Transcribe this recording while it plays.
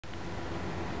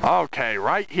Okay,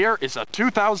 right here is a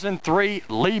 2003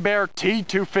 LIEBHERR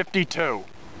T-252.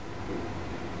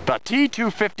 The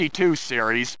T-252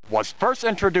 series was first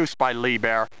introduced by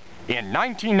LIEBHERR in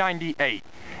 1998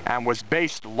 and was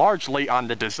based largely on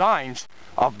the designs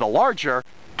of the larger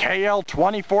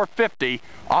KL-2450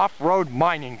 off-road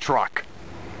mining truck.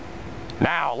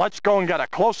 Now, let's go and get a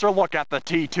closer look at the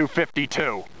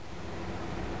T-252.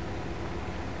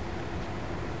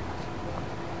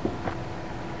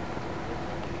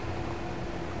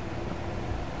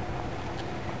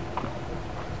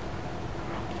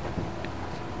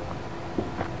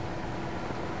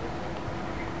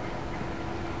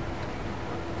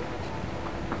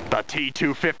 The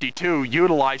T-252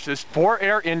 utilizes 4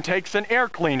 air intakes and air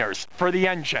cleaners for the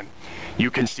engine.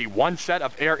 You can see one set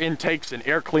of air intakes and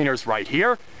air cleaners right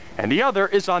here, and the other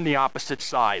is on the opposite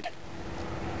side.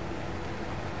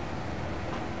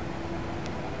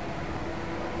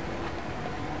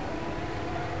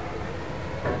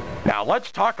 Now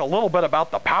let's talk a little bit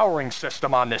about the powering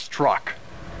system on this truck.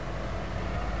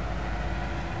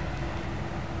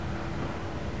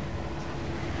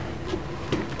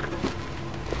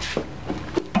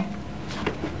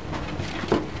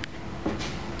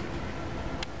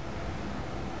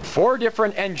 Four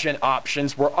different engine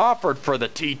options were offered for the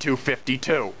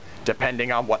T-252,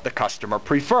 depending on what the customer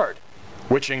preferred,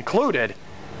 which included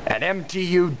an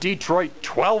MTU Detroit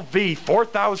 12V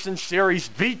 4000 series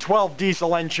V12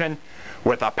 diesel engine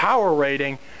with a power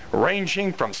rating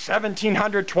ranging from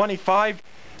 1725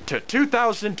 to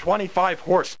 2025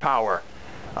 horsepower.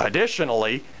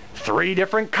 Additionally, 3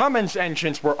 different Cummins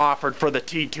engines were offered for the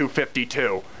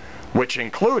T-252, which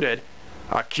included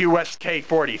a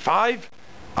QSK-45,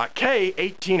 a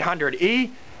K1800E,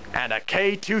 and a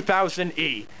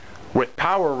K2000E, with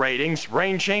power ratings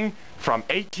ranging from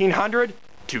 1800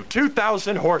 to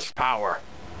 2000 horsepower.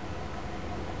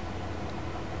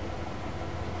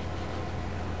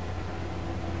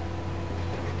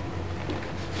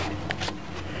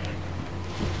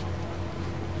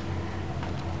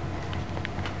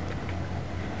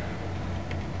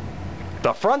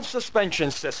 The front suspension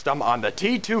system on the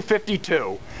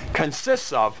T-252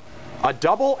 consists of a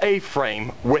double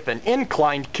A-frame with an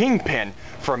inclined kingpin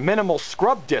for minimal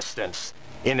scrub distance,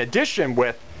 in addition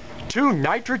with 2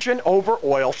 nitrogen over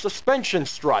oil suspension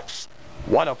struts,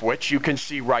 one of which you can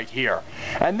see right here.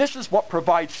 And this is what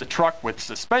provides the truck with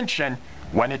suspension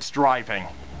when it's driving.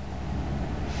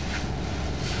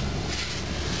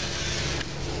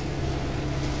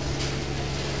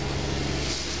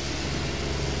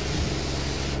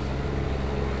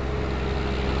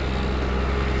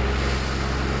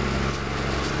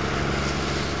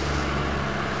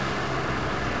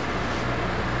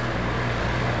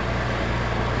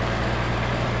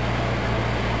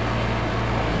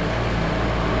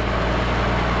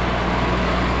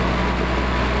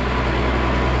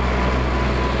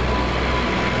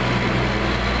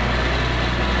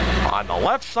 On the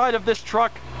left side of this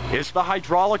truck is the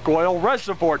hydraulic oil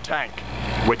reservoir tank,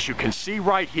 which you can see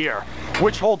right here,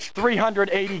 which holds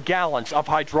 380 gallons of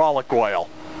hydraulic oil.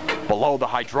 Below the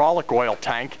hydraulic oil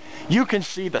tank, you can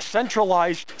see the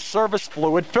centralized service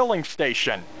fluid filling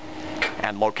station.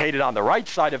 And located on the right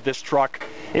side of this truck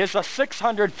is a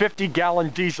 650-gallon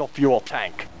diesel fuel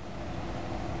tank.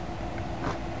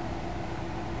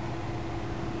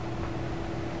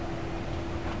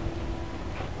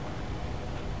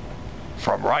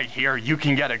 From right here, you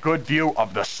can get a good view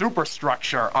of the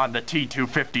superstructure on the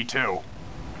T-252.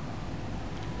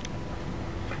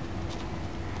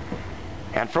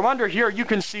 And from under here, you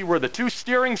can see where the 2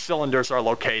 steering cylinders are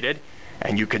located,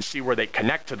 and you can see where they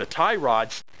connect to the tie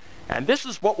rods, and this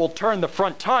is what will turn the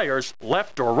front tires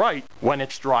left or right when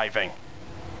it's driving.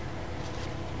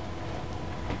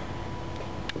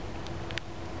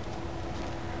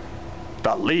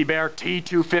 The LIEBHERR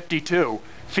T-252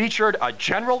 featured a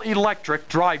General Electric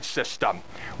drive system,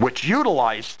 which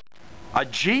utilized a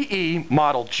GE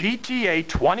model GTA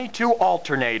 22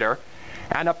 alternator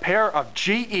and a pair of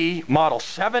GE model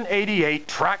 788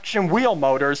 traction wheel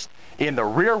motors in the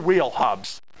rear wheel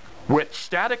hubs, with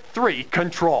static 3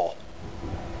 control.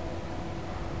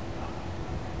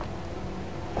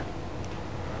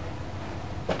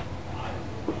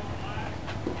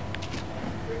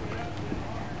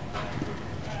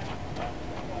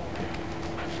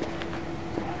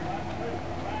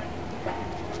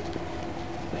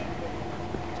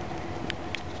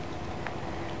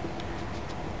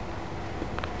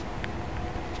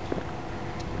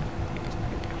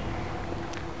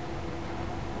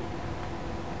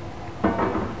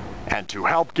 And to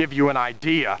help give you an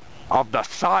idea of the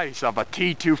size of a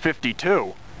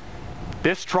T-252,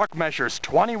 this truck measures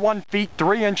 21 feet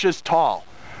 3 inches tall,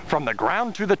 from the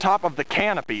ground to the top of the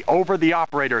canopy over the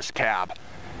operator's cab,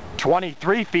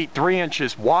 23 feet 3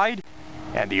 inches wide,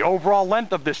 and the overall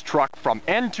length of this truck from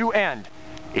end to end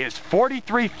is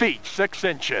 43 feet 6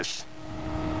 inches.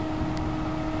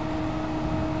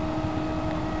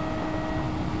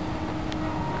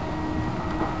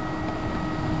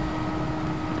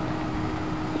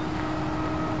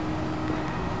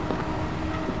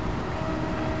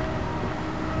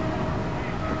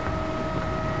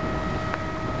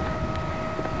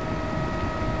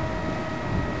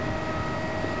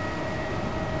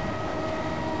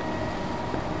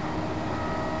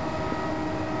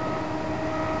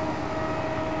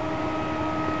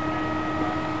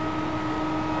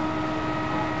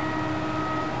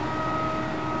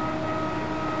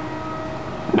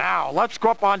 Now, let's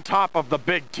go up on top of the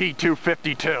big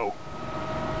T-252.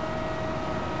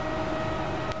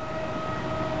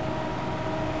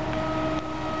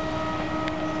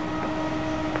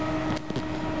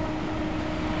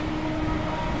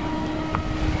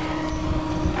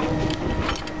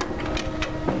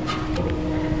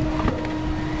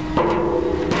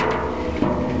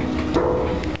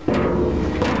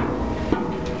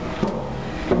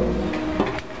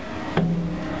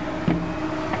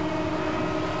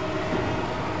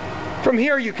 From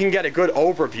here you can get a good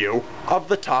overview of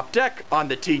the top deck on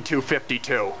the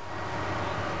T-252.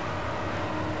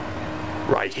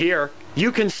 Right here,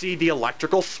 you can see the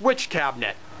electrical switch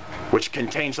cabinet, which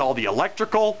contains all the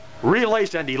electrical,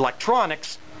 relays, and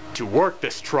electronics to work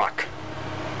this truck.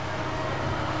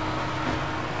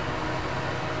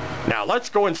 Now let's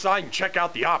go inside and check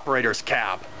out the operator's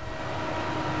cab.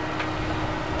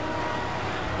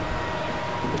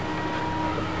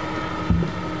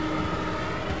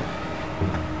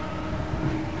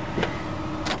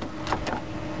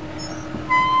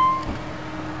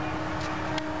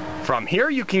 From here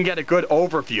you can get a good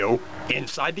overview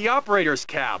inside the operator's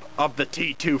cab of the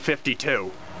T-252.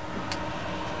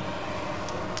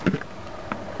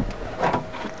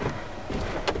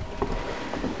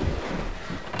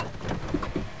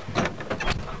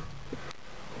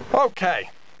 Okay.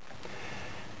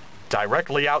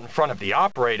 Directly out in front of the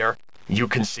operator, you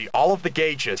can see all of the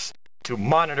gauges to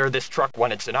monitor this truck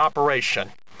when it's in operation.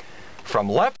 From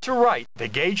left to right, the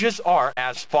gauges are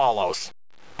as follows: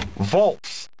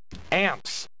 volts,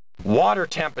 amps, water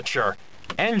temperature,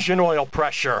 engine oil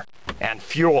pressure, and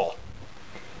fuel.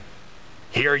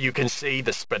 Here you can see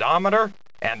the speedometer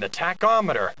and the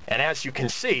tachometer, and as you can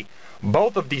see,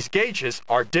 both of these gauges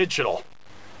are digital.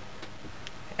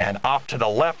 And off to the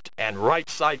left and right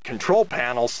side control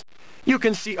panels, you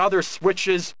can see other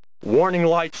switches, warning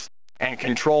lights, and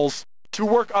controls to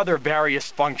work other various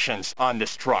functions on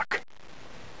this truck.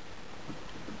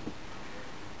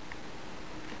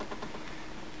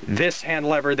 This hand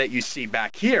lever that you see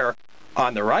back here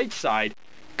on the right side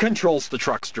controls the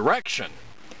truck's direction.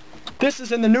 This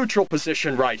is in the neutral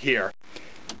position right here.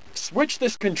 Switch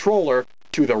this controller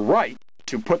to the right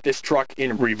to put this truck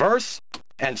in reverse,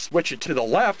 and switch it to the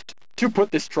left to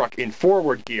put this truck in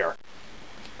forward gear.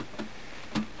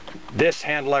 This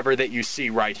hand lever that you see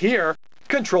right here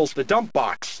controls the dump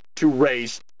box to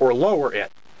raise or lower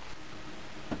it.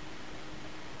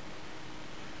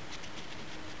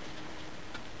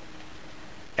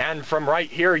 And from right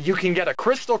here, you can get a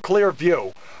crystal clear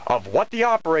view of what the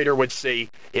operator would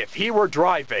see if he were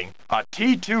driving a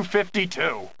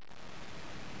T-252.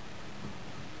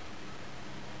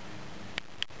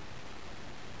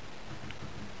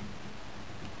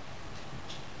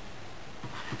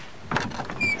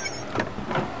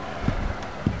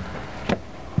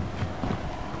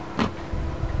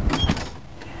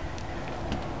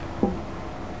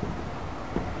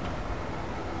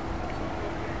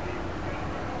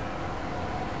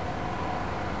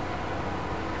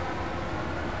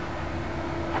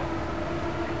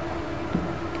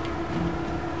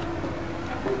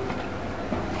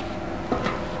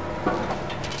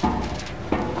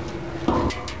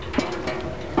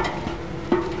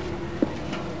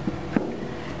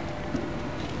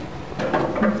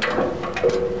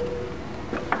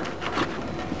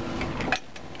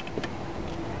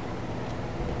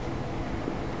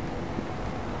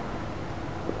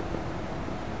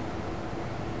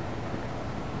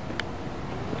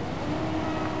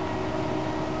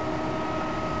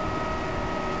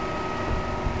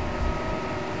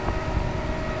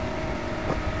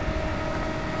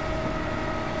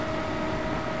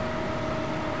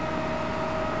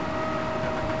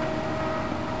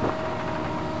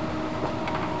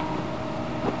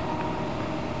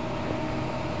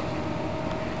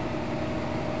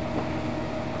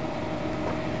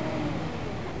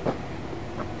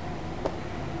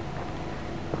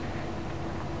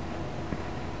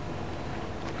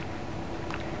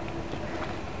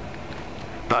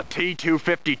 The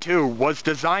T-252 was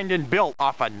designed and built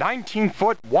off a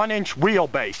 19-foot 1-inch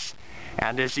wheelbase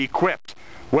and is equipped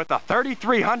with a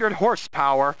 3,300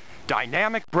 horsepower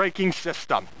dynamic braking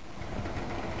system.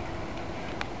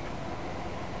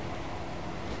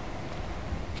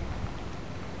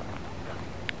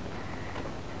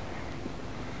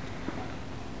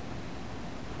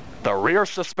 The rear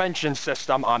suspension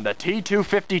system on the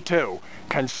T-252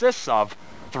 consists of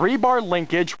 3-bar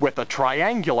linkage with a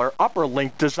triangular upper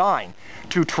link design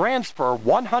to transfer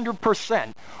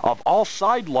 100% of all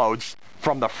side loads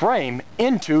from the frame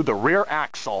into the rear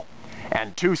axle,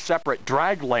 and 2 separate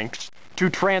drag links to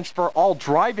transfer all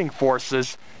driving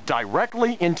forces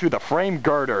directly into the frame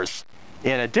girders,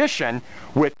 in addition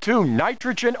with 2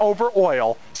 nitrogen over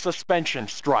oil suspension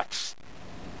struts.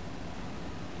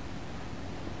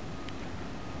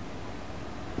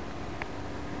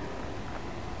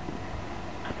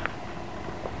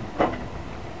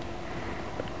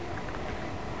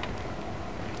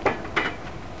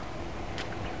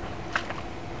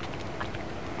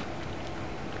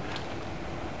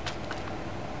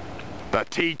 The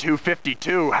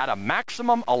T-252 had a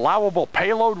maximum allowable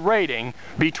payload rating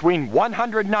between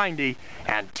 190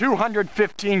 and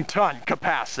 215 ton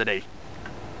capacity.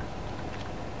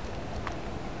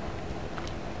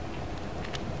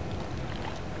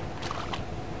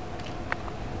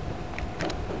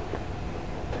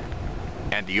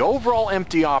 And the overall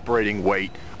empty operating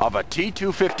weight of a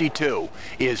T-252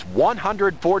 is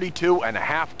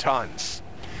 142.5 tons.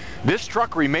 This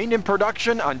truck remained in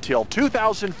production until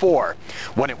 2004,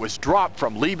 when it was dropped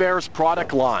from LIEBHERR's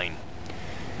product line.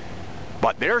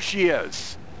 But there she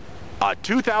is, a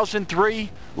 2003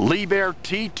 LIEBHERR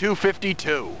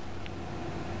T-252.